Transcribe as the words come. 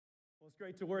It's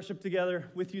great to worship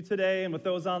together with you today and with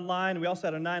those online. We also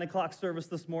had a 9 o'clock service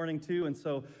this morning too, and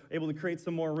so able to create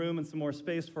some more room and some more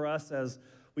space for us as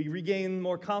we regain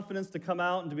more confidence to come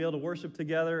out and to be able to worship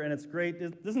together, and it's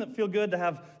great. Doesn't it feel good to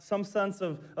have some sense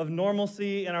of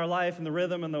normalcy in our life and the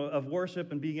rhythm and of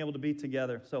worship and being able to be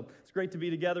together? So it's great to be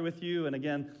together with you, and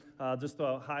again, just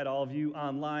to hi to all of you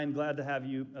online, glad to have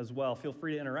you as well. Feel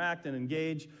free to interact and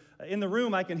engage. In the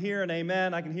room, I can hear an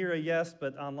amen, I can hear a yes,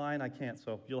 but online I can't,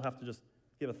 so you'll have to just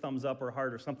give a thumbs up or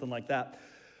heart or something like that.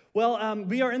 Well,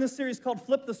 we are in this series called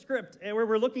Flip the Script, and where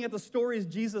we're looking at the stories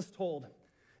Jesus told.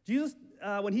 Jesus,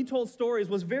 when he told stories,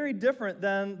 was very different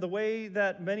than the way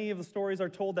that many of the stories are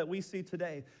told that we see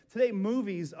today. Today,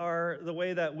 movies are the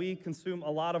way that we consume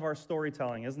a lot of our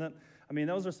storytelling, isn't it? I mean,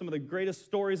 those are some of the greatest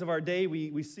stories of our day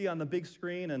we see on the big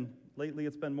screen, and lately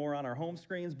it's been more on our home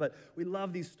screens, but we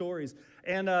love these stories.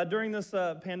 And during this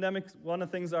pandemic, one of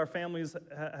the things our families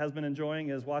has been enjoying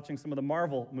is watching some of the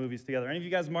Marvel movies together. Any of you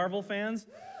guys Marvel fans?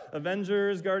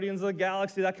 Avengers, Guardians of the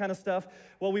Galaxy, that kind of stuff.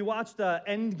 Well, we watched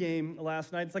Endgame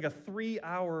last night. It's like a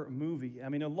 3-hour movie. I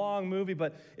mean, a long movie,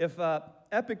 but if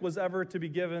epic was ever to be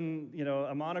given,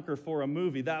 a moniker for a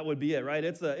movie, that would be it, right?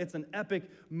 It's an epic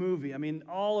movie. I mean,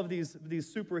 all of these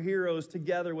superheroes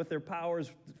together with their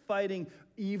powers fighting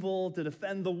evil to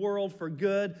defend the world for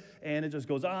good, and it just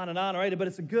goes on and on, right? But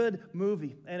it's a good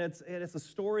movie, and it's a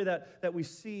story that we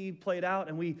see played out,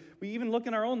 and we even look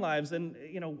in our own lives, and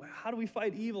how do we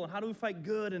fight evil, and how do we fight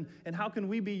good, and how can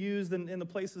we be used in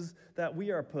the places that we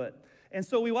are put? And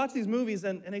so we watch these movies,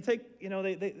 and they take,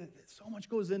 so much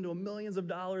goes into millions of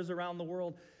dollars around the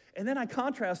world. And then I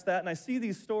contrast that, and I see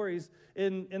these stories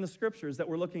in the scriptures that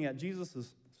we're looking at,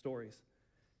 Jesus' stories.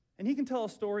 And he can tell a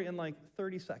story in like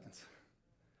 30 seconds,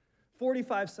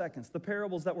 45 seconds, the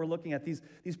parables that we're looking at, these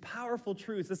powerful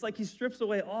truths. It's like he strips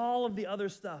away all of the other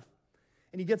stuff.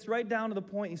 And he gets right down to the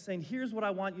point. He's saying, here's what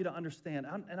I want you to understand.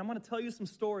 And I'm going to tell you some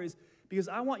stories because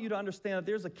I want you to understand that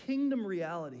there's a kingdom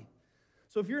reality.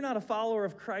 So if you're not a follower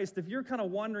of Christ, if you're kind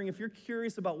of wondering, if you're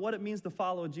curious about what it means to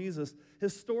follow Jesus,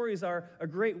 his stories are a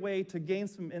great way to gain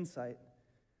some insight.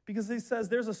 Because he says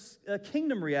there's a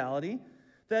kingdom reality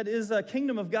that is a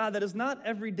kingdom of God that is not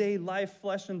everyday life,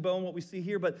 flesh and bone, what we see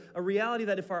here, but a reality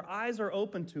that if our eyes are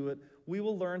open to it, we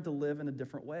will learn to live in a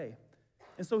different way.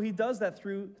 And so he does that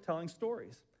through telling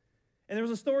stories. And there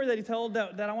was a story that he told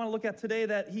that I want to look at today,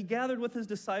 that he gathered with his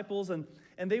disciples, and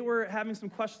they were having some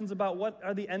questions about what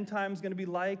are the end times going to be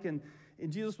like, and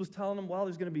Jesus was telling them, well,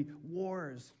 there's going to be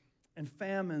wars and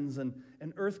famines and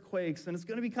earthquakes, and it's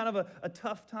going to be kind of a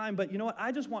tough time, but you know what?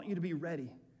 I just want you to be ready.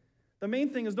 The main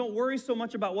thing is don't worry so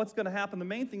much about what's going to happen. The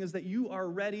main thing is that you are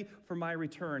ready for my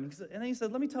return. And then he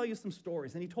said, let me tell you some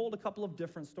stories, and he told a couple of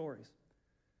different stories.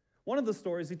 One of the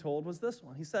stories he told was this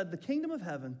one. He said, the kingdom of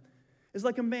heaven is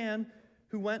like a man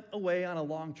who went away on a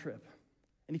long trip.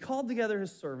 And he called together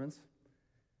his servants,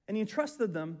 and he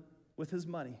entrusted them with his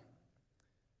money.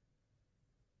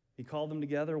 He called them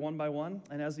together one by one,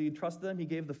 and as he entrusted them, he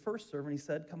gave the first servant, he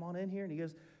said, come on in here, and he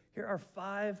goes, here are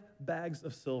 5 bags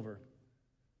of silver.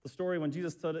 The story, when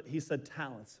Jesus said it, he said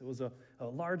talents. It was a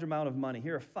large amount of money.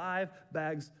 Here are 5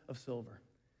 bags of silver.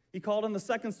 He called in the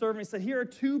second servant, he said, here are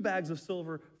 2 bags of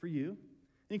silver for you.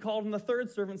 And he called in the third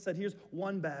servant and said, here's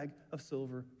 1 bag of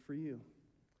silver for you.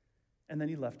 And then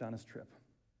he left on his trip.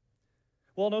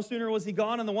 Well, no sooner was he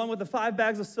gone, and the one with the 5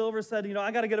 bags of silver said,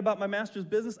 I got to get about my master's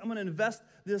business. I'm going to invest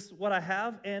what I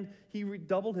have. And he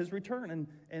doubled his return,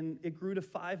 and it grew to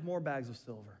 5 more bags of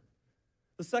silver.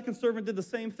 The second servant did the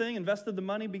same thing, invested the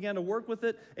money, began to work with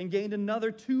it, and gained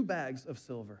another 2 bags of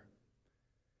silver.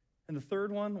 And the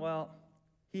third one, well,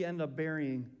 he ended up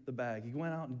burying the bag. He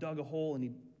went out and dug a hole, and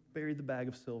he buried the bag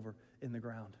of silver in the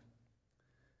ground.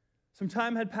 Some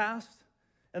time had passed,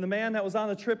 and the man that was on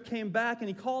the trip came back, and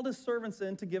he called his servants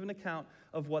in to give an account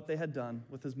of what they had done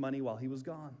with his money while he was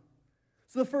gone.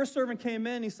 So the first servant came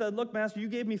in, he said, look, master, you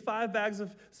gave me 5 bags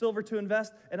of silver to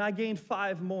invest, and I gained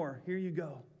 5 more. Here you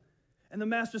go. And the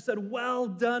master said, well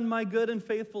done, my good and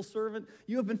faithful servant.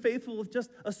 You have been faithful with just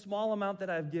a small amount that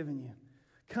I have given you.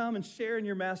 Come and share in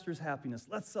your master's happiness.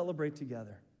 Let's celebrate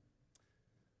together.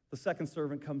 The second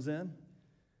servant comes in, and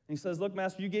he says, look,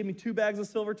 master, you gave me 2 bags of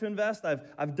silver to invest.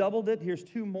 I've doubled it. Here's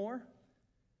 2 more.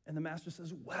 And the master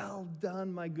says, well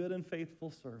done, my good and faithful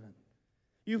servant.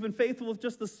 You've been faithful with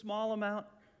just a small amount,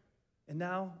 and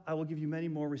now I will give you many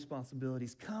more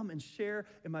responsibilities. Come and share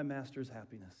in my master's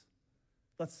happiness.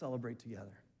 Let's celebrate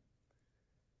together.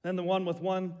 Then the one with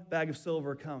 1 bag of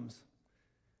silver comes.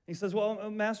 He says, well,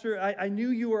 master, I knew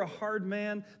you were a hard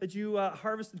man, that you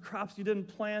harvested crops you didn't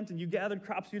plant, and you gathered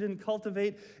crops you didn't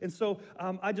cultivate, and so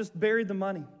I just buried the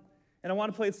money. And I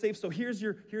want to play it safe, so here's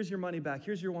your money back.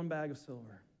 Here's your one bag of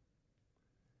silver.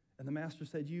 And the master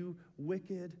said, you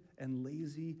wicked and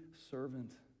lazy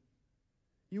servant.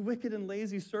 You wicked and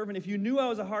lazy servant. If you knew I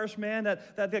was a harsh man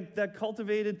that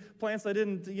cultivated plants I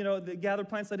didn't, that gathered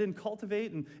plants I didn't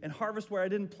cultivate and harvest where I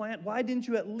didn't plant, why didn't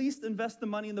you at least invest the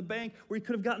money in the bank where you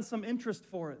could have gotten some interest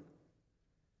for it?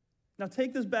 Now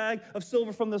take this bag of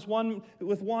silver from this one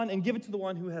with one and give it to the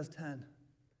one who has 10.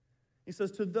 He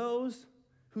says, to those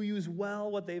who use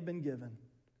well what they've been given,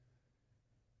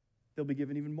 they'll be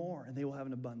given even more, and they will have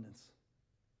an abundance.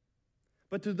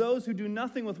 But to those who do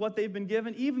nothing with what they've been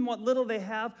given, even what little they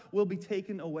have will be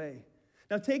taken away.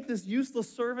 Now take this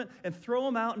useless servant and throw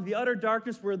him out in the utter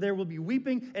darkness where there will be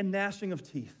weeping and gnashing of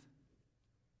teeth.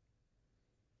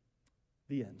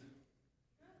 The end.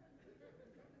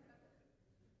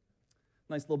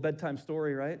 Nice little bedtime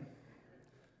story, right?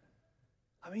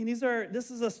 I mean,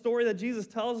 this is a story that Jesus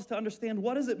tells us to understand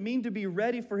what does it mean to be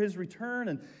ready for his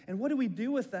return, and what do we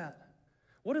do with that?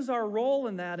 What is our role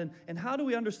in that, and how do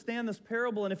we understand this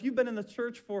parable? And if you've been in the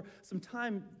church for some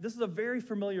time, this is a very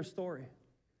familiar story.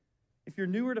 If you're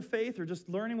newer to faith or just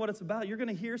learning what it's about, you're going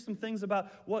to hear some things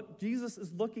about what Jesus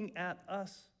is looking at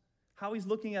us, how he's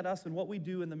looking at us, and what we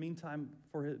do in the meantime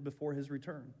before his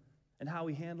return, and how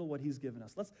we handle what he's given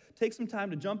us. Let's take some time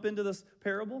to jump into this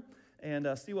parable and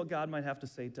see what God might have to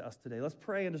say to us today. Let's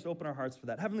pray and just open our hearts for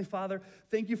that. Heavenly Father,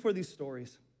 thank you for these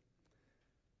stories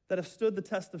that have stood the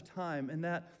test of time, and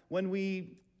that when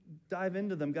we dive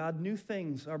into them, God, new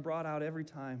things are brought out every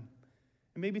time.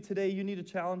 And maybe today you need to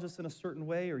challenge us in a certain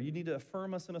way, or you need to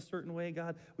affirm us in a certain way.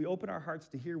 God, we open our hearts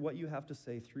to hear what you have to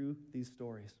say through these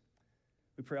stories.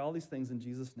 We pray all these things in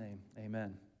Jesus' name.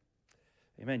 Amen.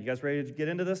 Amen. You guys ready to get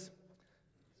into this?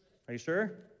 Are you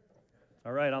sure?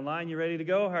 All right, online, you ready to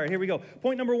go? All right, here we go.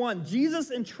 Point number 1,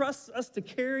 Jesus entrusts us to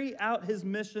carry out his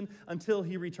mission until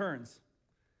he returns.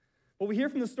 What we hear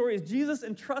from the story is Jesus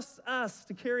entrusts us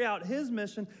to carry out his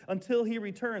mission until he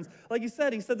returns. Like he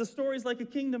said the story is like a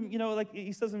kingdom, like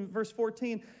he says in verse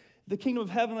 14, the kingdom of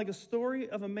heaven like a story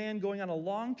of a man going on a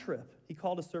long trip. He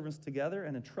called his servants together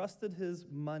and entrusted his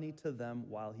money to them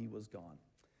while he was gone.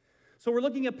 So we're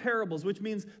looking at parables, which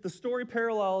means the story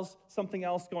parallels something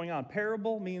else going on.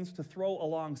 Parable means to throw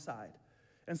alongside.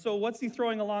 And so what's he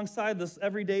throwing alongside this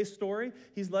everyday story?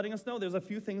 He's letting us know there's a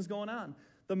few things going on.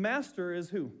 The master is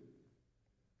who?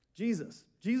 Jesus.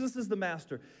 Jesus is the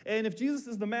master. And if Jesus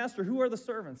is the master, who are the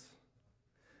servants?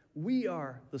 We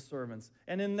are the servants.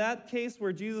 And in that case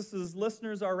where Jesus'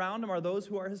 listeners are around him are those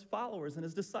who are his followers and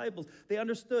his disciples. They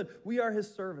understood we are his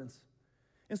servants.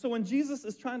 And so when Jesus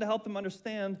is trying to help them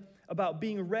understand about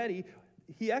being ready,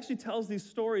 he actually tells these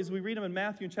stories. We read them in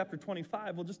Matthew in chapter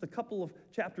 25. Well, just a couple of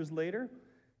chapters later,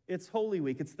 it's Holy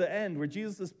Week. It's the end where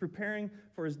Jesus is preparing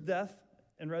for his death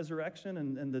and resurrection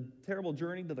and the terrible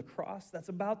journey to the cross that's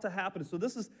about to happen. So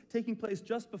this is taking place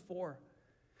just before.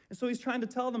 And so he's trying to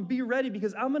tell them, be ready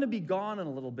because I'm going to be gone in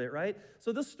a little bit, right?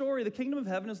 So this story, the kingdom of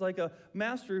heaven, is like a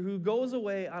master who goes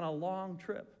away on a long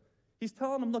trip. He's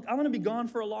telling them, look, I'm going to be gone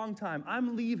for a long time.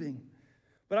 I'm leaving.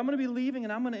 But I'm going to be leaving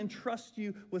and I'm going to entrust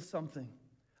you with something.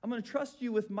 I'm going to trust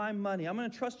you with my money. I'm going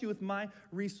to trust you with my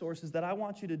resources that I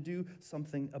want you to do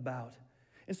something about.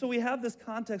 And so we have this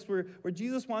context where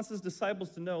Jesus wants his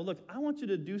disciples to know, look, I want you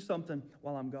to do something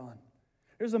while I'm gone.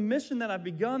 There's a mission that I've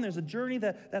begun. There's a journey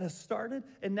that has started,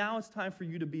 and now it's time for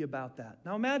you to be about that.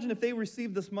 Now imagine if they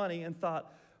received this money and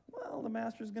thought, well, the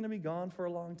master's going to be gone for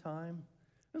a long time.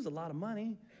 There's a lot of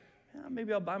money. Yeah,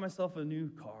 maybe I'll buy myself a new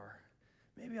car.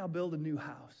 Maybe I'll build a new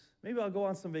house. Maybe I'll go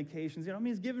on some vacations.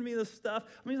 He's giving me this stuff.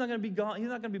 He's not going to be gone. He's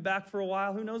not going to be back for a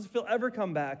while. Who knows if he'll ever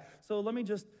come back? So let me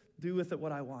just do with it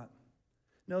what I want.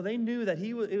 No, they knew that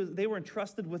they were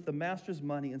entrusted with the master's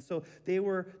money, and so they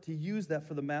were to use that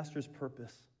for the master's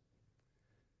purpose.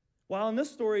 While in this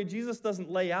story, Jesus doesn't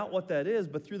lay out what that is,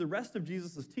 but through the rest of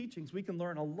Jesus' teachings, we can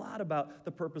learn a lot about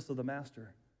the purpose of the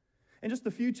master. And just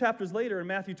a few chapters later in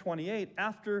Matthew 28,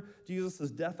 after Jesus'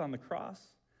 death on the cross,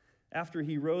 after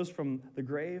he rose from the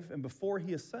grave, and before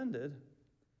he ascended,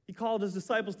 he called his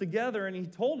disciples together, and he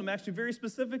told them actually very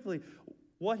specifically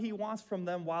what he wants from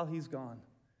them while he's gone.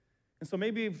 And so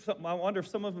I wonder if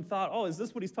some of them thought, oh, is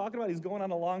this what he's talking about? He's going on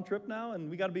a long trip now,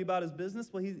 and we got to be about his business?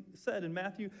 Well, he said in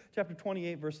Matthew chapter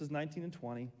 28, verses 19 and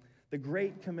 20, the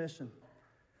Great Commission.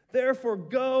 Therefore,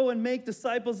 go and make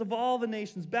disciples of all the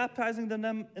nations, baptizing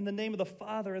them in the name of the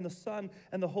Father and the Son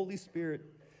and the Holy Spirit.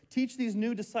 Teach these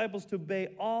new disciples to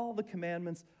obey all the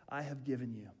commandments I have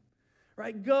given you.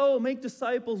 Right? Go, make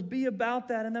disciples, be about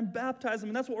that, and then baptize them.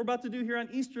 And that's what we're about to do here on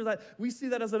Easter. That we see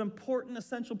that as an important,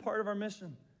 essential part of our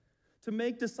mission. to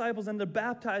make disciples and to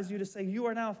baptize you, to say you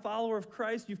are now a follower of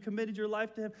Christ. You've committed your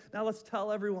life to him. Now let's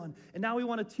tell everyone. And now we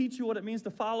want to teach you what it means to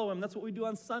follow him. That's what we do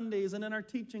on Sundays and in our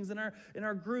teachings, in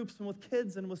our groups and with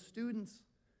kids and with students.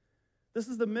 This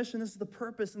is the mission. This is the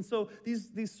purpose. And so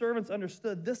these servants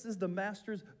understood this is the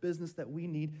master's business that we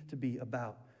need to be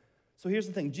about. So here's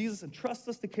the thing. Jesus entrusts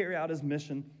us to carry out his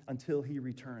mission until he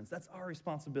returns. That's our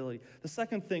responsibility. The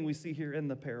second thing we see here in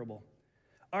the parable,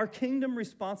 our kingdom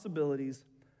responsibilities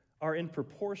are in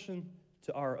proportion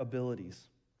to our abilities.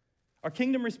 Our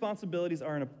kingdom responsibilities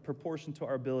are in a proportion to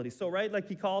our abilities. So, right, like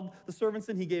he called the servants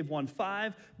in, he gave one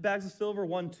 5 bags of silver,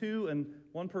 one 2, and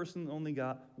one person only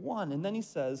got 1. And then he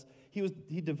says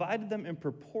he divided them in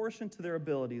proportion to their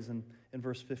abilities in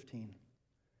verse 15.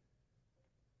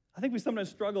 I think we sometimes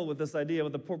struggle with this idea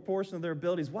with the proportion of their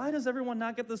abilities. Why does everyone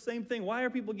not get the same thing? Why are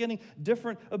people getting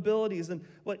different abilities? And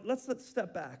let's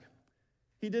step back.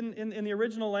 He didn't, in the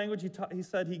original language, he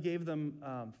said he gave them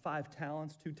 5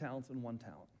 talents, 2 talents, and 1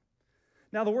 talent.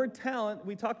 Now, the word talent,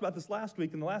 we talked about this last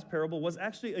week in the last parable, was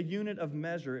actually a unit of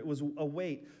measure. It was a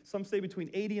weight. Some say between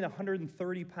 80 and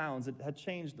 130 pounds. It had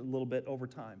changed a little bit over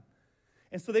time.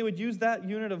 And so they would use that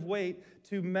unit of weight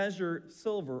to measure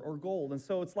silver or gold. And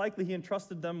so it's likely he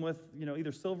entrusted them with,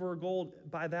 either silver or gold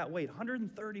by that weight.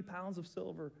 130 pounds of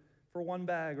silver for 1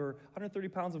 bag, or 130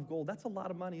 pounds of gold. That's a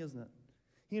lot of money, isn't it?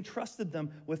 He entrusted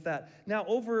them with that. Now,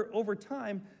 over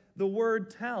time, the word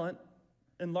talent,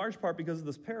 in large part because of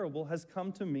this parable, has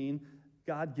come to mean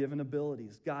God-given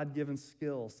abilities, God-given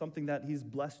skills, something that he's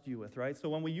blessed you with, right? So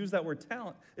when we use that word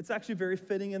talent, it's actually very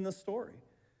fitting in this story.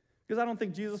 Because I don't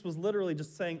think Jesus was literally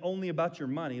just saying only about your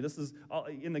money. This is,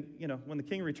 when the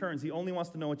king returns, he only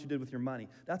wants to know what you did with your money.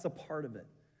 That's a part of it.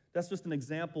 That's just an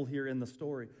example here in the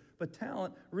story. But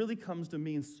talent really comes to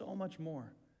mean so much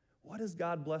more. What has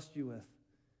God blessed you with?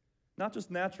 Not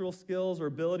just natural skills or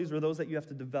abilities or those that you have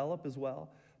to develop as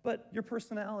well, but your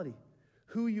personality,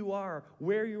 who you are,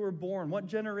 where you were born, what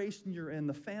generation you're in,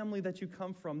 the family that you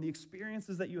come from, the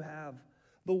experiences that you have,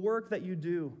 the work that you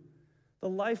do, the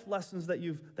life lessons that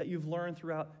you've learned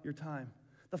throughout your time,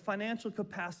 the financial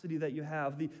capacity that you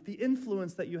have, the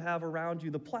influence that you have around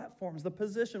you, the platforms, the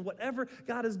position, whatever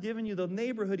God has given you, the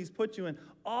neighborhood he's put you in,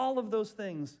 all of those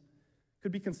things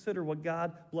could be considered what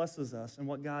God blesses us and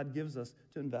what God gives us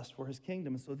to invest for his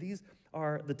kingdom. And so these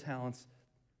are the talents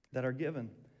that are given.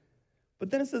 But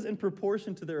then it says in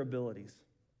proportion to their abilities.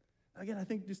 Again, I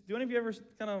think, do any of you ever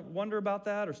kind of wonder about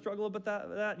that or struggle about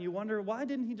that? And you wonder, why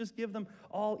didn't he just give them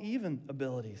all even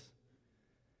abilities?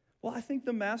 Well, I think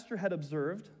the master had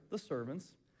observed the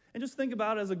servants. And just think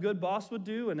about it as a good boss would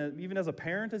do, and even as a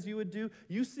parent as you would do.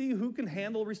 You see who can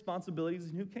handle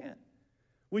responsibilities and who can't.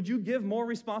 Would you give more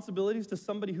responsibilities to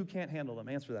somebody who can't handle them?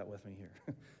 Answer that with me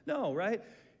here. No, right?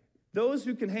 Those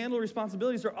who can handle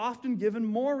responsibilities are often given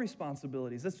more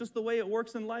responsibilities. That's just the way it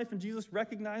works in life, and Jesus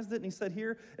recognized it, and he said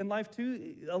here in life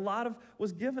too, a lot of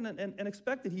was given and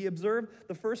expected. He observed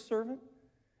the first servant,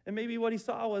 and maybe what he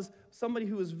saw was somebody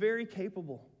who was very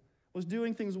capable, was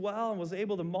doing things well, and was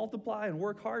able to multiply and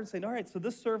work hard and saying, all right, so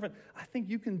this servant, I think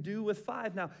you can do with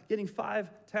 5. Now, getting 5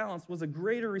 talents was a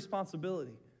greater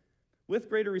responsibility. With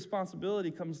greater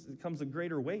responsibility comes a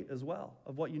greater weight as well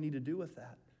of what you need to do with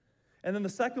that. And then the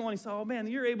second one, he saw, oh man,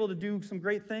 you're able to do some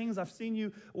great things. I've seen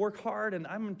you work hard, and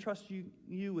I'm going to trust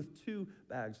you with 2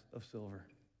 bags of silver.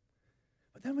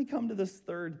 But then we come to this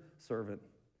third servant.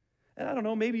 And I don't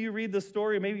know, maybe you read this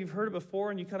story, maybe you've heard it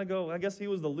before, and you kind of go, I guess he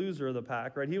was the loser of the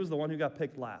pack, right? He was the one who got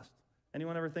picked last.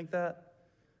 Anyone ever think that?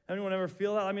 Anyone ever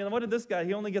feel that? I mean, what did this guy?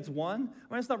 He only gets 1?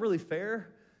 I mean, it's not really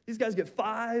fair. These guys get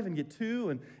 5 and get 2,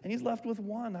 and he's left with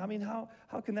 1. I mean, how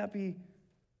can that be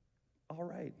all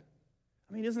right?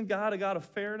 I mean, isn't God a God of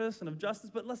fairness and of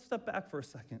justice? But let's step back for a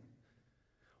second.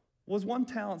 Was 1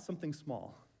 talent something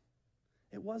small?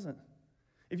 It wasn't.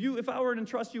 If I were to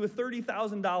entrust you with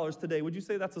 $30,000 today, would you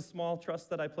say that's a small trust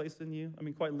that I place in you? I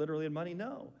mean, quite literally in money?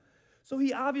 No. So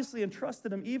he obviously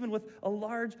entrusted him even with a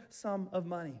large sum of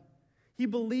money. He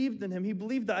believed in him. He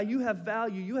believed that you have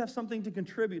value. You have something to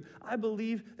contribute. I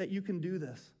believe that you can do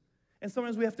this. And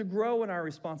sometimes we have to grow in our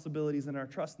responsibilities and our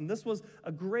trust. And this was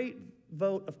a great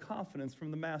vote of confidence from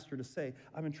the master to say,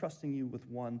 I'm entrusting you with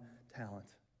 1 talent.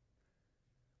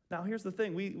 Now, here's the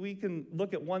thing. We can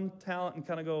look at 1 talent and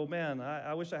kind of go, man,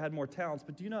 I wish I had more talents.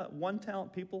 But do you know that 1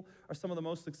 talent people are some of the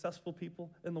most successful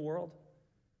people in the world?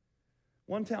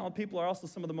 1 talent people are also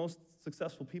some of the most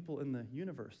successful people in the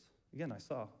universe. Again, I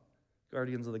saw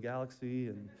Guardians of the Galaxy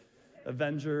and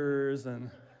Avengers and...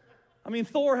 I mean,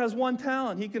 Thor has 1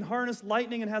 talent. He can harness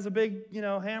lightning and has a big,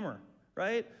 hammer,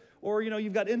 right? Or,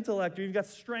 you've got intellect, or you've got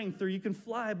strength, or you can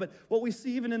fly. But what we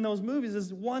see even in those movies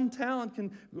is one talent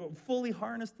can, fully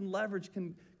harnessed and leveraged,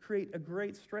 can create a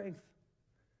great strength.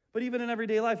 But even in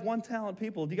everyday life, one talent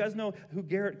people. Do you guys know who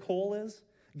Garrett Cole is?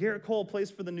 Garrett Cole plays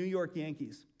for the New York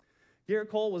Yankees. Garrett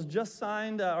Cole was just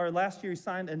signed, or last year he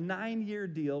signed a 9-year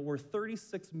deal worth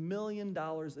 $36 million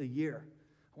a year.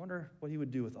 I wonder what he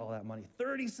would do with all that money.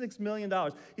 $36 million.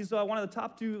 He's one of the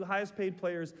top 2 highest paid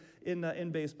players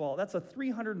in baseball. That's a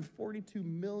 $342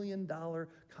 million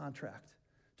contract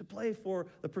to play for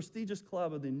the prestigious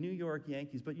club of the New York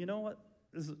Yankees. But you know what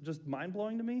is just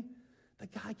mind-blowing to me? The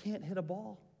guy can't hit a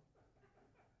ball.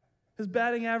 His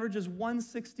batting average is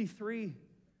 163.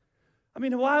 I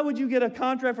mean, why would you get a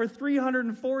contract for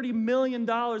 $340 million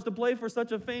to play for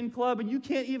such a famed club and you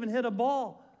can't even hit a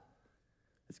ball?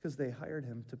 It's because they hired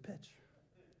him to pitch.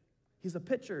 He's a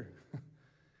pitcher.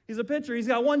 He's a pitcher. He's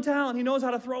got one talent. He knows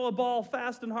how to throw a ball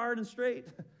fast and hard and straight.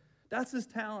 That's his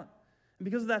talent. And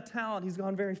because of that talent, he's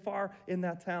gone very far in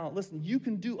that talent. Listen, you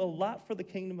can do a lot for the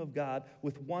kingdom of God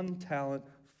with one talent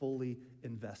fully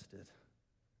invested.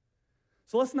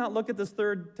 So let's not look at this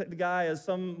third guy as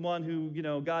someone who,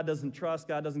 God doesn't trust,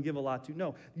 God doesn't give a lot to.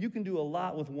 No, you can do a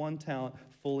lot with one talent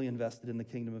fully invested in the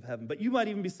kingdom of heaven. But you might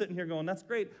even be sitting here going, that's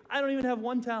great. I don't even have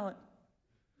one talent.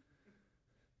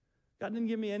 God didn't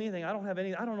give me anything. I don't have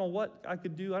any. I don't know what I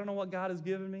could do. I don't know what God has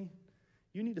given me.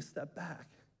 You need to step back,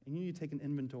 and you need to take an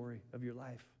inventory of your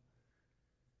life.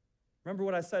 Remember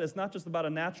what I said. It's not just about a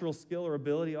natural skill or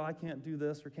ability. Oh, I can't do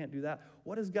this or can't do that.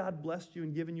 What has God blessed you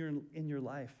and given you in your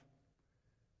life?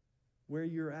 Where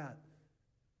you're at,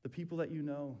 the people that you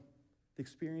know, the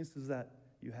experiences that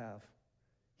you have.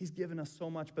 He's given us so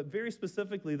much, but very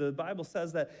specifically, the Bible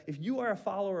says that if you are a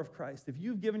follower of Christ, if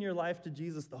you've given your life to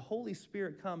Jesus, the Holy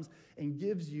Spirit comes and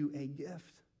gives you a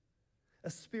gift. A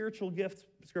spiritual gift,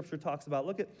 Scripture talks about.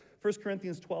 Look at 1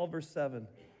 Corinthians 12, verse 7.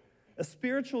 A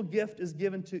spiritual gift is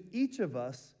given to each of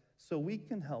us so we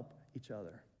can help each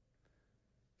other.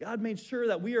 God made sure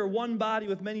that we are one body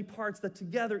with many parts, that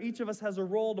together each of us has a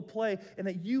role to play, and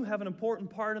that you have an important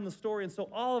part in the story. And so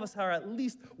all of us are at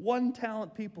least one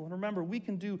talent people. And remember, we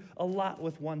can do a lot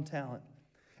with one talent.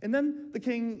 And then the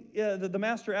king, the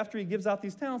master, after he gives out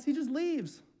these talents, he just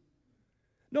leaves.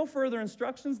 No further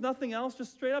instructions, nothing else,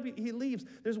 just straight up, he leaves.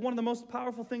 There's one of the most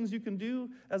powerful things you can do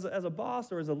as a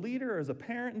boss or as a leader or as a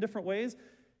parent in different ways.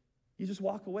 You just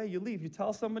walk away, you leave. You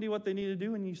tell somebody what they need to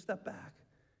do, and you step back.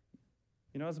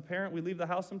 As a parent, we leave the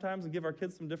house sometimes and give our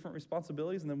kids some different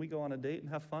responsibilities, and then we go on a date and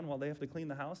have fun while they have to clean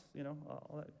the house.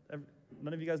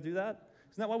 None of you guys do that?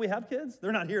 Isn't that why we have kids?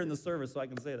 They're not here in the service, so I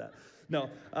can say that. No.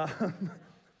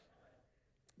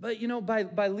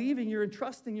 But, by leaving, you're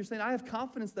entrusting. You're saying, I have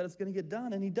confidence that it's going to get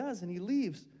done, and he does, and he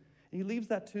leaves. And he leaves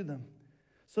that to them.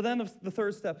 So then the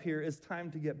third step here is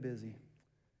time to get busy.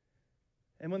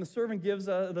 And when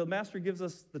the master gives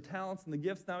us the talents and the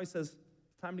gifts, now he says,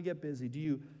 time to get busy. Do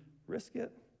you risk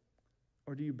it,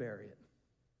 or do you bury it?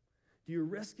 Do you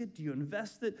risk it? Do you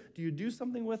invest it? Do you do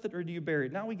something with it, or do you bury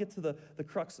it? Now we get to the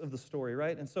crux of the story,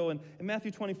 right? And so in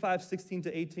Matthew 25, 16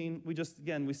 to 18,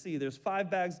 we see there's 5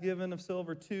 bags given of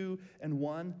silver, 2 and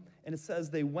 1, and it says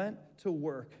they went to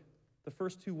work. The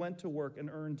first 2 went to work and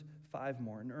earned 5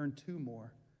 more and earned 2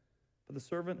 more. But the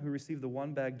servant who received the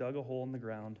 1 bag dug a hole in the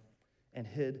ground and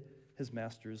hid his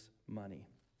master's money.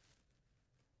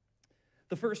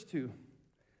 The first 2,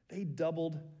 they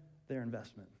doubled their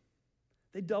investment.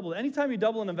 They doubled it. Anytime you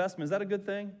double an investment, is that a good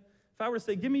thing? If I were to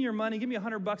say, give me your money, give me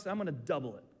 $100, I'm going to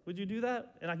double it. Would you do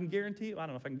that? And I can guarantee you, I don't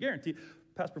know if I can guarantee,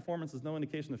 past performance is no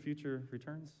indication of future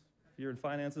returns. If you're in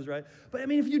finances, right? But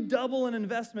if you double an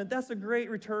investment, that's a great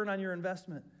return on your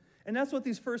investment. And that's what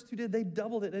these first 2 did. They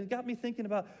doubled it. And it got me thinking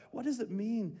about, what does it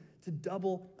mean to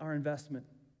double our investment?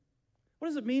 What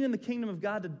does it mean in the kingdom of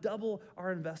God to double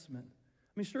our investment?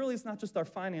 Surely it's not just our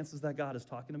finances that God is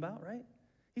talking about, right?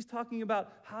 He's talking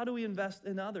about how do we invest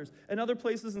in others. And other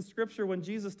places in Scripture, when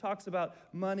Jesus talks about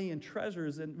money and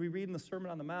treasures, and we read in the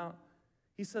Sermon on the Mount,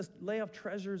 he says, lay up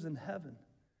treasures in heaven.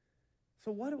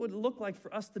 So what it would look like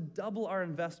for us to double our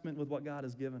investment with what God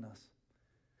has given us.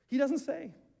 He doesn't say.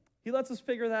 He lets us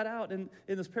figure that out in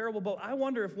this parable. But I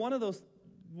wonder if one of those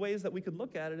ways that we could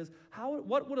look at it is,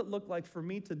 what would it look like for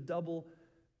me to double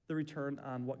the return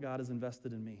on what God has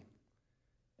invested in me?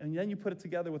 And then you put it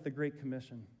together with the Great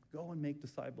Commission. Go and make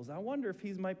disciples. I wonder if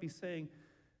he might be saying,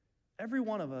 every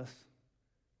one of us,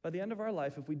 by the end of our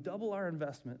life, if we double our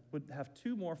investment, would have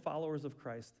 2 more followers of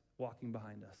Christ walking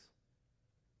behind us.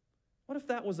 What if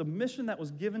that was a mission that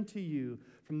was given to you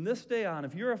from this day on?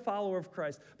 If you're a follower of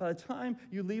Christ, by the time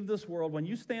you leave this world, when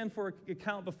you stand for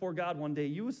account before God one day,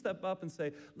 you would step up and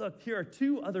say, look, here are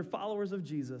 2 other followers of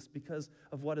Jesus because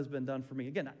of what has been done for me.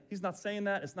 Again, he's not saying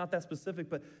that. It's not that specific,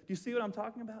 but do you see what I'm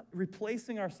talking about?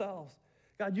 Replacing ourselves.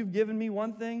 God, you've given me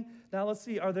one thing. Now let's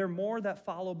see, are there more that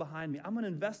follow behind me? I'm going to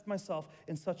invest myself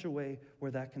in such a way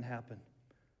where that can happen.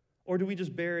 Or do we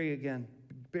just bury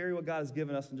what God has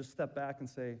given us and just step back and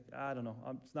say, I don't know,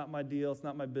 it's not my deal, it's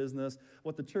not my business.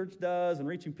 What the church does and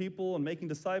reaching people and making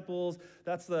disciples,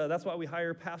 that's why we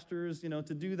hire pastors,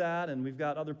 to do that, and we've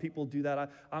got other people do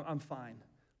that. I'm fine.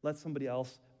 Let somebody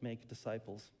else make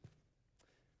disciples.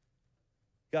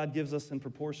 God gives us in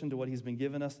proportion to what he's been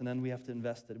given us, and then we have to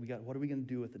invest it. What are we going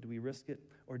to do with it? Do we risk it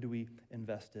or do we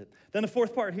invest it? Then the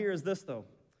fourth part here is this, though.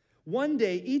 One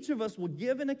day, each of us will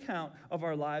give an account of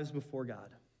our lives before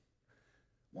God.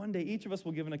 One day, each of us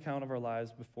will give an account of our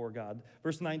lives before God.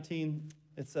 Verse 19,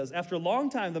 it says, after a long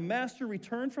time, the master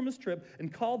returned from his trip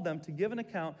and called them to give an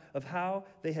account of how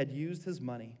they had used his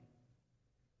money.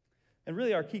 And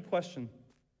really, our key question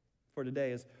for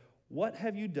today is, what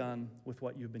have you done with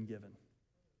what you've been given?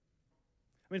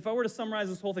 I mean, if I were to summarize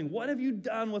this whole thing, what have you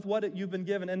done with what you've been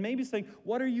given? And maybe saying,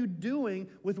 what are you doing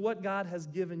with what God has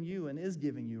given you and is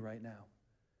giving you right now?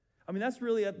 I mean, that's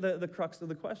really at the crux of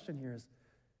the question here is,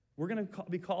 we're going to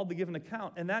be called to give an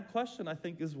account. And that question, I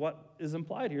think, is what is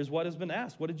implied here, is what has been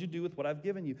asked. What did you do with what I've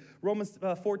given you? Romans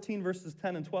 14, verses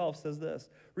 10 and 12 says this,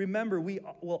 remember, we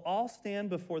will all stand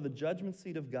before the judgment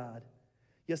seat of God.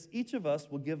 Yes, each of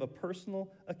us will give a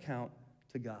personal account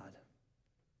to God.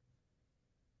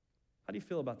 How do you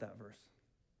feel about that verse?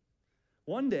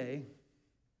 One day,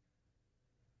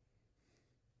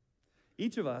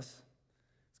 each of us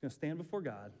is going to stand before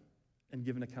God and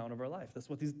give an account of our life. That's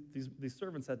what these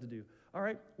servants had to do. All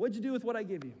right, what'd you do with what I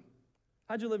gave you?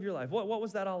 How'd you live your life? What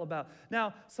was that all about?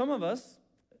 Now, some of us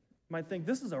might think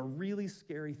this is a really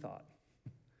scary thought,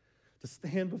 to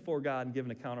stand before God and give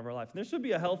an account of our life. And there should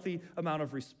be a healthy amount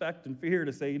of respect and fear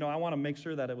to say, I want to make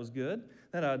sure that it was good,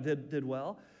 that I did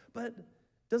well. But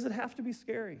does it have to be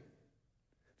scary?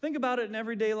 Think about it in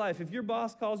everyday life. If your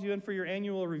boss calls you in for your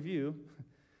annual review,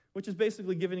 which is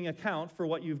basically giving an account for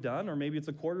what you've done, or maybe it's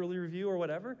a quarterly review or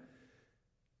whatever,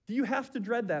 do you have to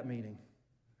dread that meeting?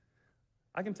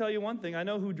 I can tell you one thing. I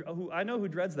know who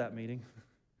dreads that meeting.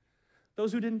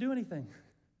 Those who didn't do anything,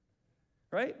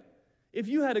 right? If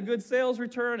you had a good sales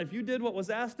return, if you did what was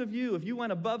asked of you, if you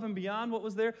went above and beyond what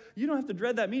was there, you don't have to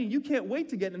dread that meeting. You can't wait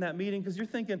to get in that meeting because you're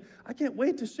thinking, I can't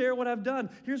wait to share what I've done.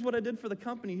 Here's what I did for the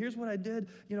company. Here's what I did.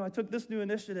 I took this new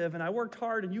initiative and I worked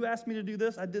hard and you asked me to do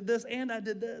this. I did this and I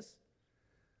did this.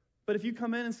 But if you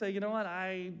come in and say, you know what,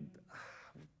 I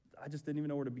just didn't even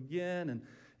know where to begin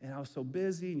and I was so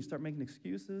busy, and you start making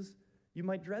excuses, you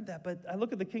might dread that. But I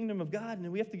look at the kingdom of God and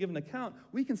we have to give an account.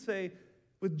 We can say,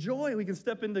 with joy, we can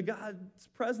step into God's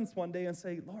presence one day and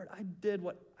say, Lord, I did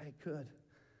what I could.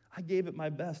 I gave it my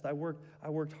best. I worked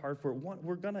hard for it.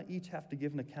 We're going to each have to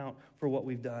give an account for what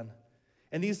we've done.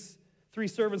 And these 3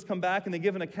 servants come back and they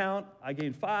give an account. I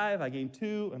gained 5, I gained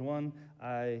 2, and 1,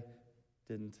 I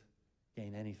didn't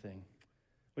gain anything.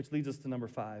 Which leads us to number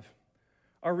 5.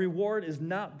 Our reward is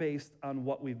not based on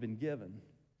what we've been given,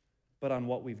 but on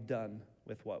what we've done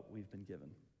with what we've been given.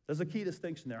 There's a key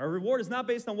distinction there. Our reward is not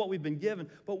based on what we've been given,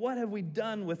 but what have we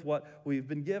done with what we've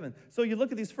been given? So you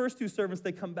look at these first 2 servants,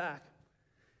 they come back.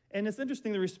 And it's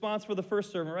interesting, the response for the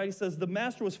first servant, right? He says, the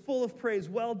master was full of praise.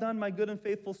 Well done, my good and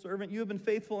faithful servant. You have been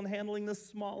faithful in handling this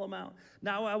small amount.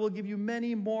 Now I will give you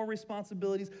many more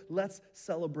responsibilities. Let's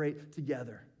celebrate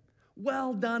together.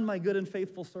 Well done, my good and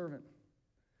faithful servant.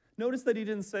 Notice that he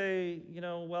didn't say,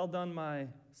 well done, my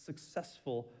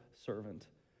successful servant,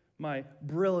 my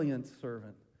brilliant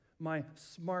servant, my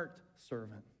smart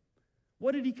servant.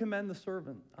 What did he commend the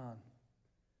servant on?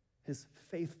 His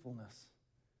faithfulness.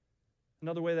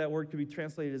 Another way that word could be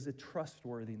translated is a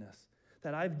trustworthiness.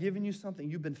 That I've given you something.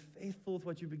 You've been faithful with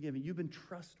what you've been given. You've been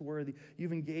trustworthy.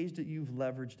 You've engaged it. You've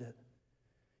leveraged it.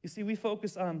 You see, we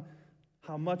focus on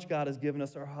how much God has given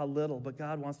us or how little, but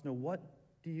God wants to know, what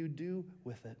do you do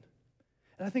with it?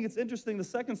 And I think it's interesting, the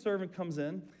second servant comes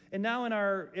in, and now in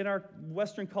our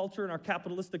Western culture, in our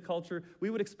capitalistic culture,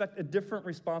 we would expect a different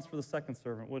response for the second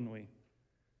servant, wouldn't we?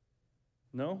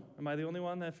 No? Am I the only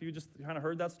one that if you just kind of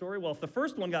heard that story? Well, if the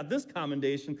first one got this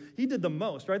commendation, he did the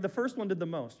most, right? The first one did the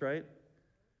most, right?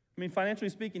 I mean, financially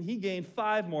speaking, he gained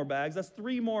 5 more bags. That's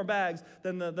 3 more bags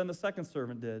than the second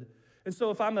servant did. And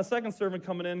so if I'm the second servant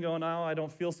coming in going, oh, I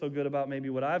don't feel so good about maybe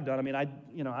what I've done. I mean,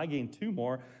 I gained 2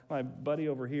 more. My buddy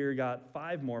over here got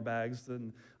 5 more bags,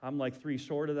 and I'm like 3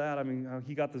 short of that. I mean,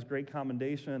 he got this great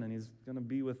commendation, and he's going to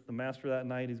be with the master that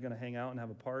night. He's going to hang out and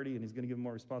have a party, and he's going to give him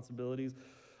more responsibilities.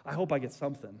 I hope I get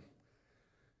something.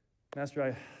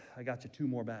 Master, I got you 2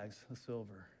 more bags of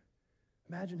silver.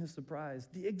 Imagine his surprise.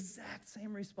 The exact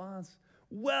same response.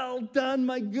 Well done,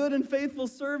 my good and faithful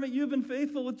servant. You've been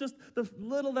faithful with just the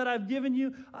little that I've given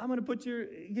you. I'm going to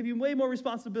give you way more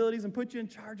responsibilities and put you in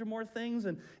charge of more things.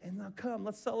 And now come,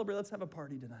 let's celebrate. Let's have a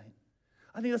party tonight.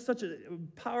 I think that's such a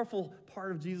powerful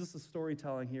part of Jesus'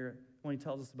 storytelling here when he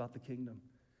tells us about the kingdom.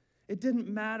 It didn't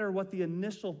matter what the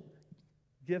initial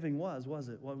giving was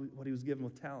it? What he was given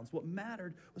with talents. What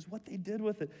mattered was what they did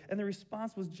with it. And the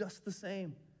response was just the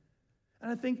same.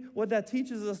 And I think what that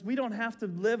teaches us, we don't have to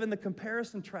live in the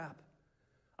comparison trap.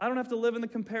 I don't have to live in the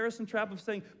comparison trap of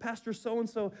saying, Pastor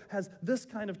so-and-so has this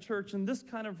kind of church and this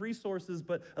kind of resources,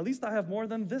 but at least I have more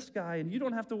than this guy, and you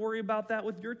don't have to worry about that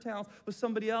with your talents, with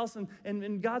somebody else,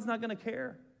 and God's not going to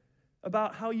care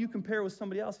about how you compare with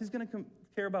somebody else. He's going to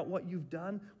care about what you've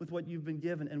done with what you've been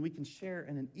given, and we can share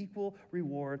in an equal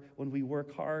reward when we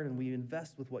work hard and we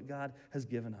invest with what God has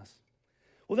given us.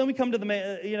 Well, then we come to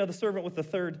the servant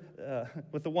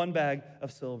with the 1 bag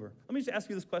of silver. Let me just ask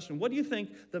you this question. What do you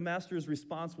think the master's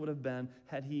response would have been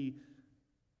had he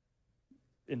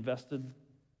invested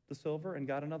the silver and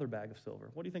got another bag of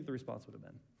silver? What do you think the response would have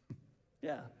been?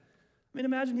 Yeah. I mean,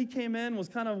 imagine he came in, was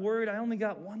kind of worried, I only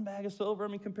got 1 bag of silver,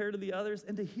 compared to the others,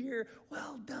 and to hear,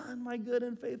 well done, my good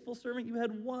and faithful servant, you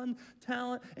had 1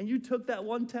 talent, and you took that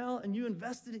 1 talent, and you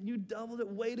invested it, and you doubled it,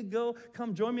 way to go,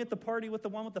 come join me at the party with the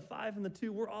one with the 5 and the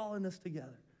 2, we're all in this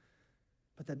together.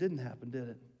 But that didn't happen, did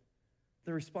it?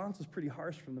 The response was pretty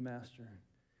harsh from the master.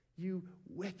 You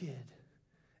wicked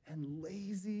and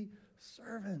lazy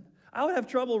servant. I would have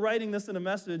trouble writing this in a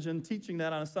message and teaching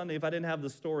that on a Sunday if I didn't have the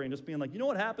story and just being like, you know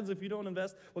what happens if you don't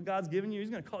invest what God's given you? He's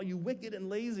going to call you wicked and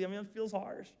lazy. I mean, it feels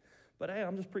harsh. But hey,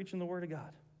 I'm just preaching the Word of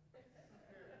God.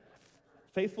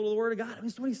 Faithful to the Word of God. I mean,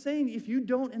 that's what he's saying. If you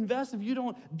don't invest, if you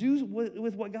don't do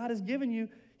with what God has given you,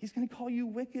 he's going to call you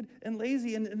wicked and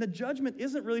lazy. And the judgment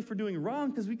isn't really for doing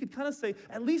wrong, because we could kind of say,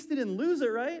 at least he didn't lose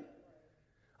it, right?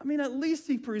 I mean, at least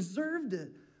he preserved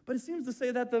it. But it seems to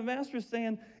say that the master is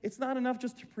saying it's not enough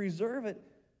just to preserve it.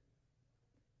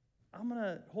 I'm going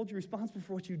to hold you responsible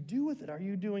for what you do with it. Are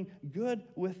you doing good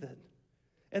with it?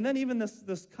 And then even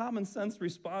this common sense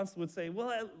response would say,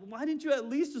 well, why didn't you at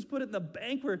least just put it in the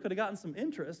bank where it could have gotten some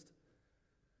interest?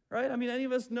 Right? I mean, any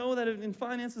of us know that in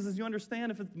finances, as you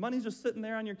understand, if money's just sitting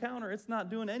there on your counter, it's not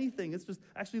doing anything. It's just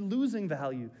actually losing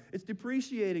value. It's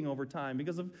depreciating over time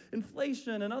because of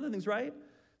inflation and other things, right?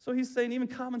 So he's saying even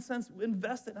common sense,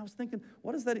 invest it. And I was thinking,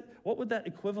 what would that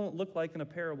equivalent look like in a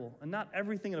parable? And not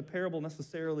everything in a parable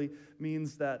necessarily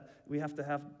means that we have to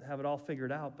have it all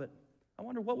figured out, but I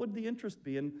wonder what would the interest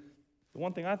be? And the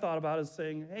one thing I thought about is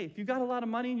saying, hey, if you've got a lot of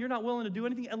money and you're not willing to do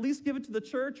anything, at least give it to the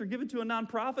church or give it to a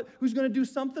nonprofit who's going to do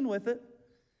something with it.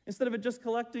 Instead of it just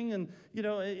collecting and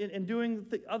doing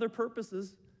the other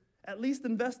purposes, at least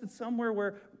invest it somewhere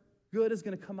where good is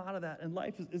going to come out of that, and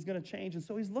life is going to change. And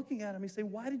so he's looking at him. He's saying,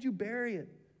 why did you bury it?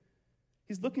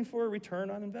 He's looking for a return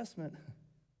on investment.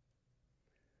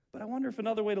 But I wonder if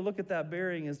another way to look at that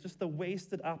burying is just the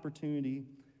wasted opportunity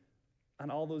on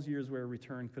all those years where a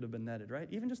return could have been netted, right?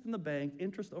 Even just in the bank,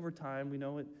 interest over time, we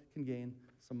know it can gain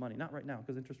some money. Not right now,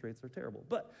 because interest rates are terrible,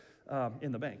 but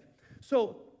in the bank.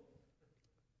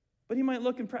 But he might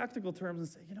look in practical terms and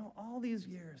say, all these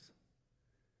years,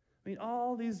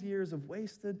 all these years of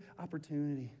wasted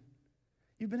opportunity.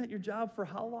 You've been at your job for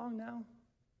how long now?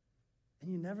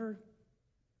 And you never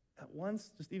at once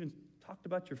just even talked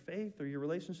about your faith or your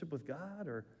relationship with God,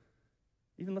 or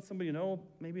even let somebody know,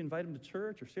 maybe invite them to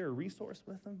church or share a resource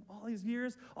with them. All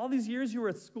these years you were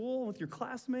at school with your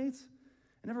classmates,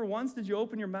 and never once did you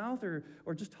open your mouth or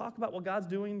just talk about what God's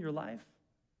doing in your life.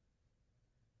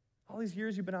 All these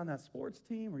years you've been on that sports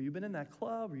team, or you've been in that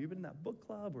club, or you've been in that book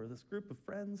club, or this group of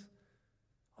friends.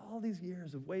 All these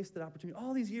years of wasted opportunity.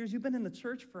 All these years you've been in the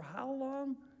church for how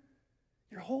long?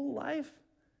 Your whole life?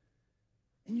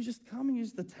 And you just come and you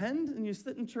just attend and you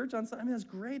sit in church on Sunday. That's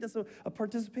great. That's a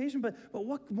participation. But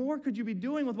what more could you be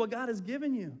doing with what God has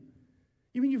given you?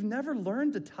 You mean you've never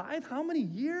learned to tithe? How many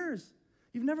years?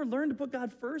 You've never learned to put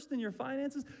God first in your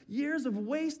finances? Years of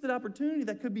wasted opportunity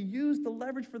that could be used to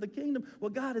leverage for the kingdom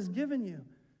what God has given you.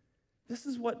 This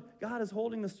is what God is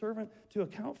holding the servant to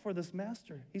account for, this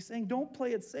master. He's saying, don't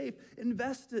play it safe.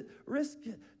 Invest it. Risk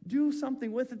it. Do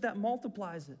something with it that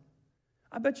multiplies it.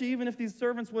 I bet you even if these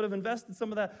servants would have invested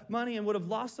some of that money and would have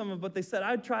lost some of it, but they said,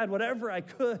 I tried whatever I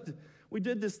could. We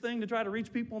did this thing to try to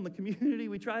reach people in the community.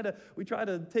 We tried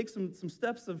to take some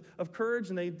steps of courage,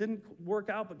 and they didn't work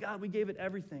out, but God, we gave it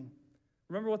everything.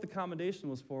 Remember what the commendation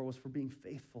was for being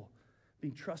faithful,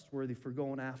 being trustworthy, for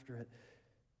going after it.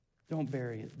 Don't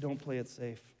bury it. Don't play it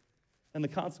safe. And the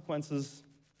consequences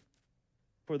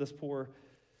for this poor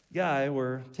guy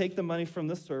were, take the money from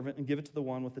this servant and give it to the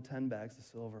one with the 10 bags of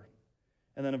silver.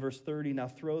 And then in verse 30, now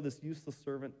throw this useless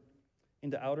servant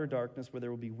into outer darkness where there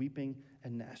will be weeping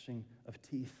and gnashing of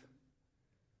teeth.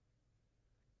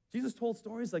 Jesus told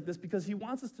stories like this because he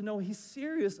wants us to know he's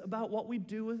serious about what we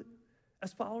do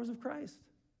as followers of Christ.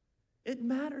 It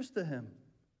matters to him.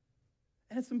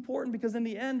 And it's important because in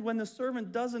the end, when the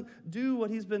servant doesn't do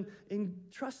what he's been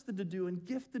entrusted to do and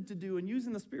gifted to do and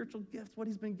using the spiritual gifts, what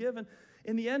he's been given,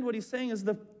 in the end, what he's saying is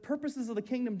the purposes of the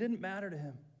kingdom didn't matter to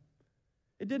him.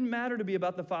 It didn't matter to be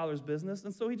about the Father's business,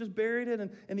 and so he just buried it, and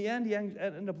in the end, he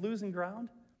ended up losing ground.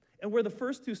 And where the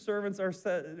first two servants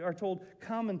are told,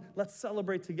 come and let's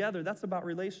celebrate together, that's about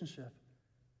relationship.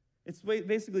 It's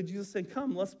basically Jesus saying,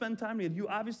 come, let's spend time together. You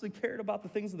obviously cared about the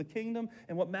things of the kingdom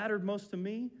and what mattered most to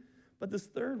me, but this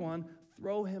third one,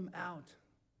 throw him out.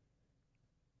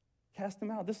 Cast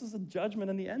him out. This is a judgment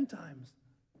in the end times.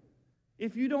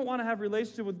 If you don't want to have a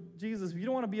relationship with Jesus, if you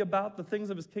don't want to be about the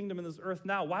things of his kingdom in this earth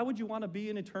now, why would you want to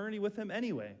be in eternity with him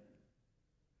anyway?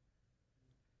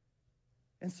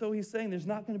 And so he's saying there's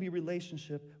not going to be a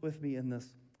relationship with me in this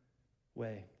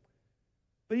way.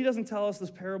 But he doesn't tell us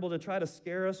this parable to try to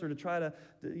scare us or to try to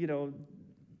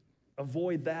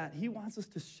avoid that. He wants us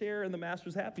to share in the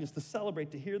master's happiness, to celebrate,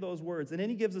 to hear those words. And then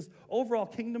he gives us overall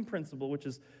kingdom principle, which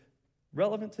is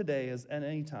relevant today as at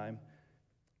any time.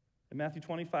 In Matthew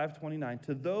 25:29,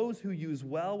 to those who use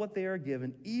well what they are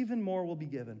given, even more will be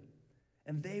given,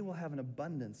 and they will have an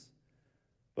abundance.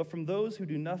 But from those who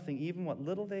do nothing, even what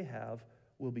little they have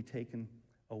will be taken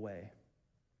away.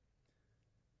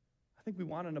 I think we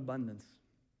want an abundance.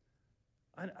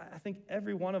 I think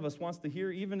every one of us wants to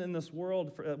hear, even in this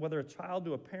world, whether a child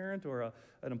to a parent or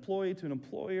an employee to an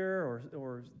employer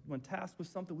or when tasked with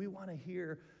something, we want to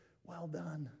hear, well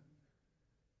done.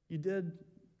 You did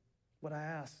what I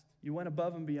asked. You went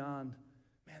above and beyond.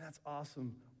 Man, that's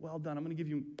awesome. Well done. I'm going to give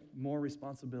you more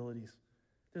responsibilities.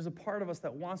 There's a part of us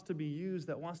that wants to be used,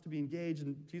 that wants to be engaged,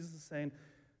 and Jesus is saying,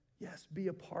 yes, be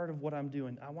a part of what I'm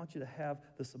doing. I want you to have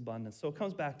this abundance. So it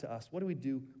comes back to us. What do we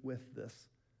do with this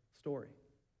story?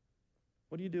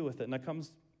 What do you do with it? And it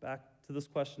comes back to this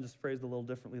question, just phrased a little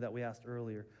differently, that we asked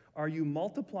earlier. Are you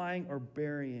multiplying or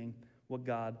burying what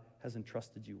God has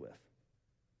entrusted you with?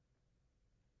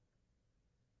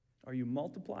 Are you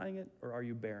multiplying it or are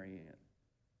you burying it?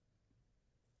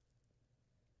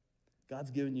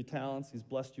 God's given you talents. He's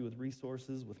blessed you with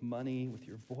resources, with money, with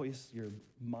your voice, your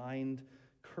mind,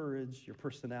 courage, your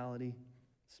personality,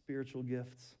 spiritual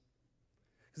gifts.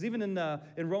 Because even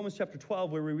in Romans chapter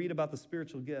 12, where we read about the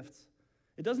spiritual gifts,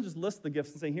 it doesn't just list the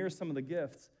gifts and say, here are some of the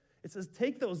gifts. It says,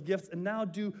 take those gifts and now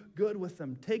do good with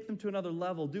them. Take them to another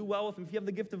level. Do well with them. If you have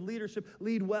the gift of leadership,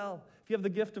 lead well. If you have the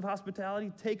gift of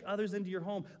hospitality, take others into your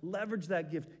home. Leverage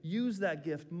that gift. Use that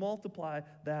gift. Multiply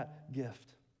that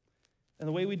gift. And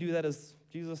the way we do that is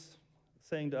Jesus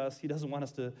saying to us, he doesn't want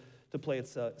us to play it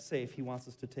safe. He wants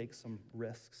us to take some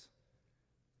risks.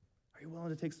 Are you willing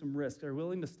to take some risks? Are you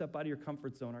willing to step out of your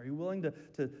comfort zone? Are you willing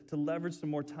to leverage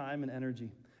some more time and energy?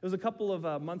 It was a couple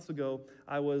of months ago,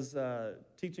 I was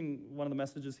teaching one of the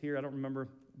messages here. I don't remember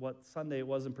what Sunday it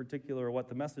was in particular or what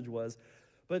the message was.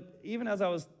 But even as I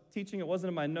was teaching, it wasn't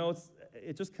in my notes.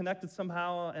 It just connected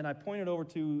somehow, and I pointed over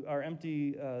to our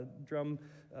empty drum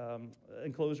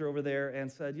enclosure over there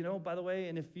and said, by the way,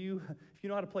 and if you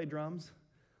know how to play drums,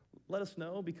 let us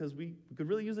know because we could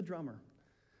really use a drummer.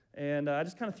 And I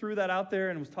just kind of threw that out there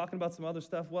and was talking about some other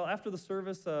stuff. Well, after the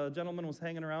service, a gentleman was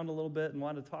hanging around a little bit and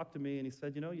wanted to talk to me, and he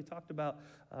said, you talked about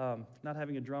not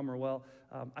having a drummer. Well,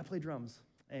 I play drums,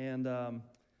 and I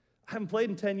haven't played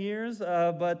in 10 years,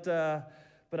 but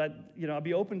I'd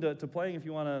be open to playing if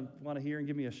you want to hear and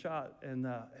give me a shot. And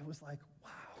it was like,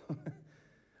 wow.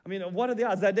 I mean, what are the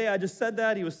odds? That day I just said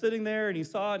that. He was sitting there, and he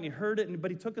saw it, and he heard it, but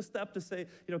he took a step to say,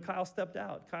 Kyle stepped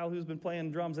out. Kyle, who's been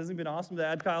playing drums. Hasn't it been awesome to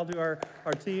add Kyle to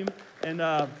our team? And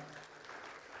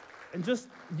just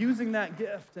using that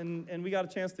gift, and we got a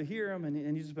chance to hear him,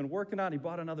 and he's just been working on it. He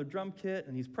bought another drum kit,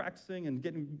 and he's practicing and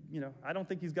getting, I don't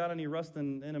think he's got any rust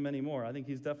in him anymore. I think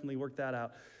he's definitely worked that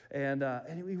out. And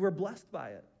we're blessed by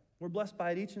it. We're blessed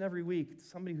by it each and every week.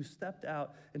 Somebody who stepped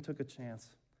out and took a chance.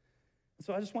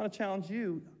 So I just want to challenge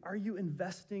you, are you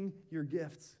investing your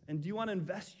gifts? And do you want to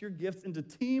invest your gifts into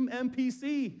Team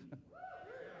MPC?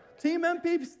 Team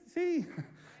MPC.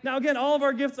 Now, again, all of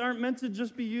our gifts aren't meant to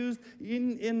just be used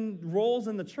in roles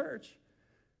in the church.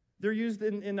 They're used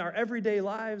in our everyday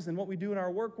lives and what we do in our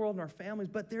work world and our families,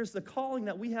 but there's the calling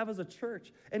that we have as a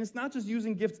church. And it's not just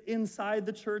using gifts inside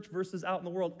the church versus out in the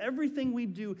world. Everything we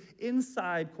do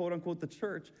inside, quote unquote, the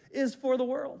church is for the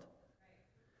world.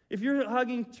 If you're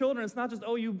hugging children, it's not just,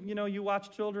 you watch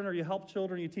children or you help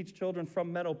children, you teach children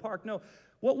from Meadow Park. No,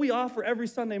 what we offer every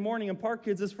Sunday morning in Park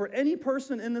Kids is for any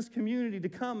person in this community to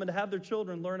come and to have their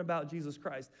children learn about Jesus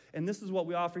Christ. And this is what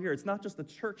we offer here. It's not just a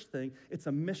church thing, it's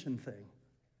a mission thing.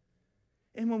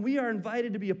 And when we are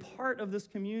invited to be a part of this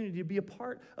community, to be a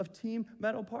part of Team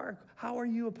Meadow Park, how are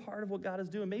you a part of what God is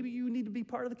doing? Maybe you need to be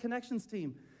part of the Connections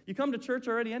team. You come to church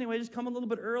already anyway, just come a little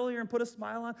bit earlier and put a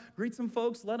smile on, greet some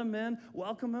folks, let them in,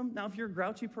 welcome them. Now, if you're a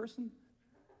grouchy person,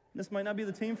 this might not be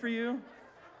the team for you.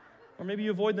 Or maybe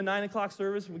you avoid the 9 o'clock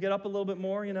service, we get up a little bit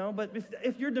more, But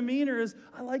if your demeanor is,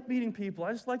 I like meeting people,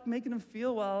 I just like making them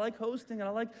feel well, I like hosting, and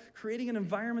I like creating an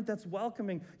environment that's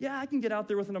welcoming. Yeah, I can get out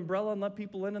there with an umbrella and let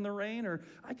people in the rain, or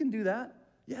I can do that.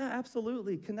 Yeah,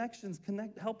 absolutely. Connections,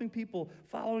 helping people,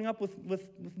 following up with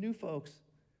new folks.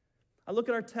 I look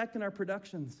at our tech and our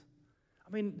productions.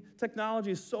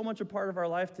 Technology is so much a part of our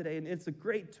life today, and it's a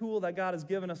great tool that God has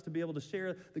given us to be able to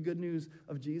share the good news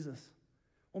of Jesus.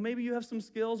 Well, maybe you have some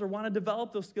skills or want to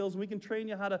develop those skills, and we can train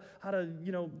you how to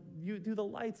you do the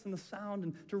lights and the sound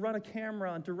and to run a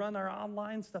camera and to run our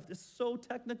online stuff. It's so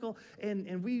technical,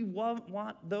 and we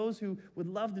want those who would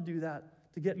love to do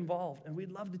that to get involved, and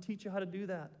we'd love to teach you how to do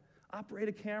that. Operate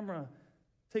a camera,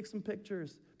 take some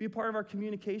pictures, be a part of our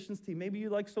communications team. Maybe you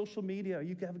like social media.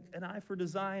 You have an eye for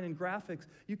design and graphics.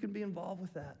 You can be involved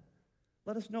with that.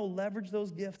 Let us know. Leverage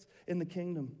those gifts in the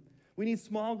kingdom. We need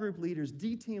small group leaders,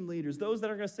 D-team leaders, those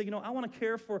that are going to say, I want to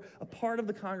care for a part of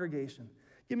the congregation.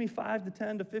 Give me 5 to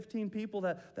 10 to 15 people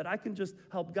that I can just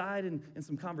help guide in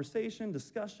some conversation,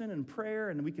 discussion, and prayer,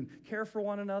 and we can care for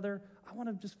one another. I want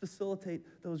to just facilitate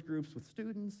those groups with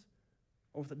students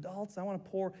or with adults. I want to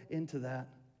pour into that.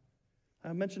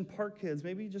 I mentioned Park Kids.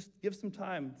 Maybe just give some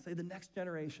time. Say the next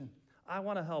generation. I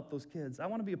want to help those kids. I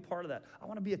want to be a part of that. I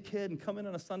want to be a kid and come in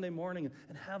on a Sunday morning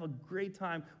and have a great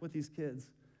time with these kids.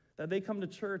 That they come to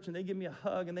church and they give me a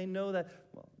hug and they know that,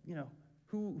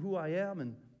 who I am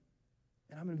and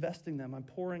I'm investing them. I'm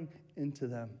pouring into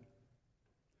them.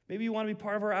 Maybe you want to be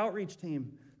part of our outreach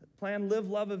team. Plan Live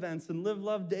Love events and Live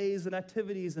Love days and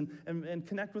activities and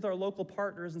connect with our local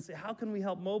partners and say, how can we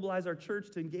help mobilize our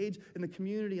church to engage in the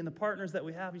community and the partners that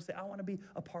we have? You say, I want to be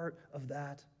a part of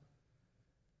that.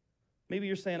 Maybe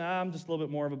you're saying, I'm just a little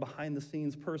bit more of a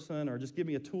behind-the-scenes person, or just give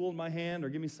me a tool in my hand, or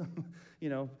give me some,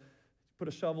 put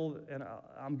a shovel and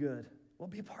I'm good. Well,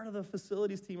 be a part of the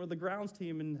facilities team or the grounds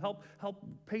team and help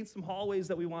paint some hallways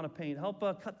that we want to paint. Help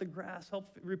cut the grass.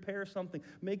 Help repair something.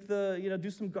 Make do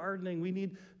some gardening. We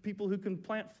need people who can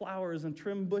plant flowers and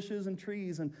trim bushes and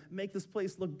trees and make this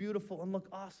place look beautiful and look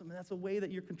awesome. And that's a way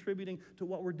that you're contributing to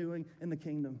what we're doing in the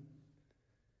kingdom.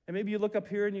 And maybe you look up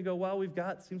here and you go, well,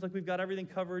 seems like we've got everything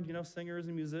covered, singers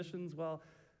and musicians. Well,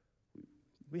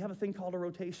 we have a thing called a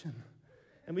rotation.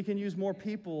 And we can use more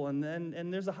people, and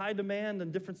there's a high demand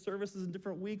and different services in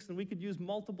different weeks, and we could use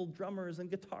multiple drummers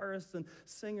and guitarists and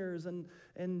singers and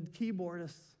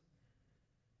keyboardists.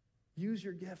 Use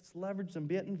your gifts, leverage them,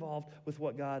 get involved with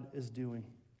what God is doing.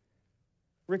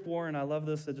 Rick Warren, I love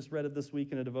this. I just read it this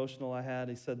week in a devotional I had.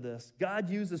 He said this: God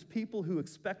uses people who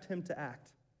expect him to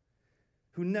act,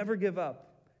 who never give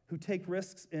up, who take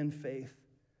risks in faith,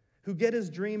 who get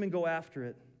his dream and go after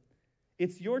it.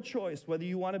 It's your choice whether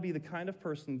you want to be the kind of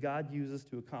person God uses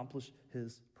to accomplish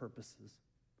his purposes.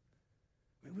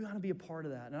 We want to be a part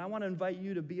of that. And I want to invite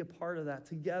you to be a part of that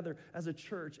together as a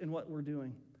church in what we're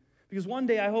doing. Because one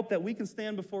day I hope that we can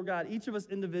stand before God, each of us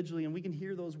individually, and we can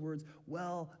hear those words,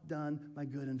 well done, my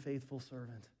good and faithful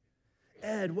servant.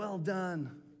 Ed, well done.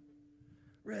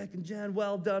 Rick and Jen,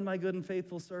 well done, my good and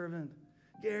faithful servant.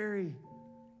 Gary,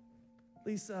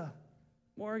 Lisa,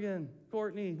 Morgan,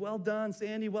 Courtney, well done.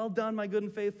 Sandy, well done, my good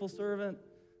and faithful servant.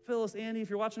 Phyllis, Andy, if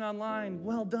you're watching online,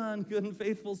 well done, good and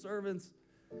faithful servants.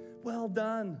 Well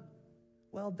done.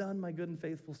 Well done, my good and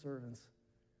faithful servants.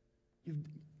 You've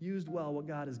used well what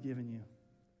God has given you.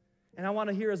 And I want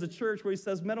to hear as a church where he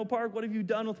says, Meadow Park, what have you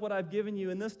done with what I've given you?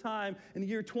 In this time, in the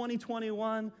year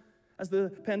 2021, as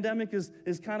the pandemic is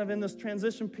kind of in this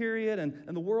transition period and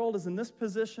the world is in this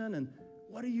position, and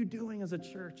what are you doing as a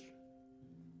church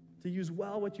to use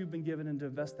well what you've been given and to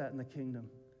invest that in the kingdom?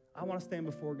 I want to stand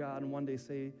before God and one day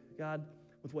say, God,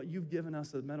 with what you've given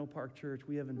us at Meadow Park Church,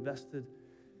 we have invested.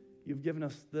 You've given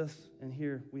us this, and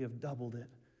here we have doubled it.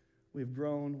 We have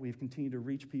grown. We've continued to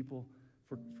reach people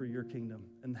for your kingdom.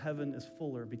 And heaven is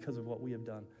fuller because of what we have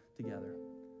done together.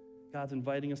 God's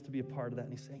inviting us to be a part of that,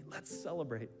 and he's saying, let's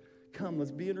celebrate. Come,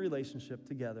 let's be in relationship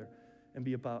together and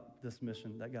be about this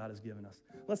mission that God has given us.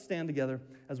 Let's stand together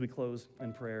as we close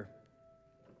in prayer.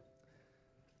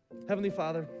 Heavenly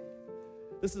Father,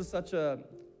 this is such I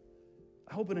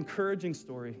hope, an encouraging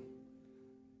story.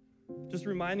 Just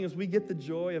reminding us we get the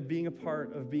joy of being a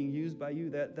part of being used by you,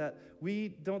 that we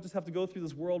don't just have to go through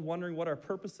this world wondering what our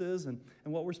purpose is and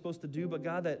what we're supposed to do, but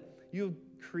God, that you have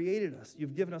created us.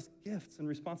 You've given us gifts and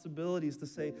responsibilities to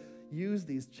say, use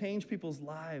these, change people's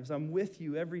lives. I'm with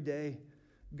you every day.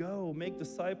 Go, make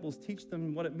disciples, teach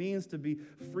them what it means to be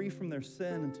free from their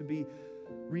sin and to be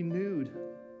renewed.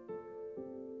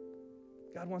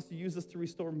 God wants to use us to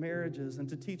restore marriages and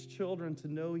to teach children to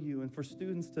know you and for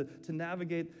students to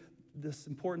navigate this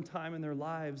important time in their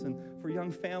lives and for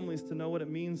young families to know what it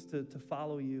means to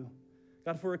follow you.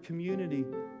 God, for a community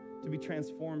to be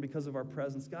transformed because of our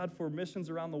presence. God, for missions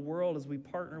around the world as we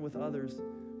partner with others,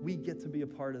 we get to be a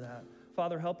part of that.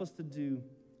 Father, help us to do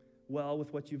well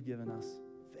with what you've given us.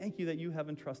 Thank you that you have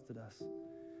entrusted us.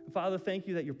 And Father, thank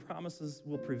you that your promises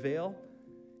will prevail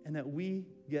and that we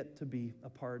get to be a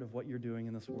part of what you're doing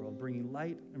in this world, bringing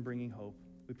light and bringing hope.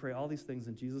 We pray all these things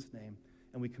in Jesus' name,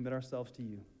 and we commit ourselves to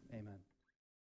you. Amen.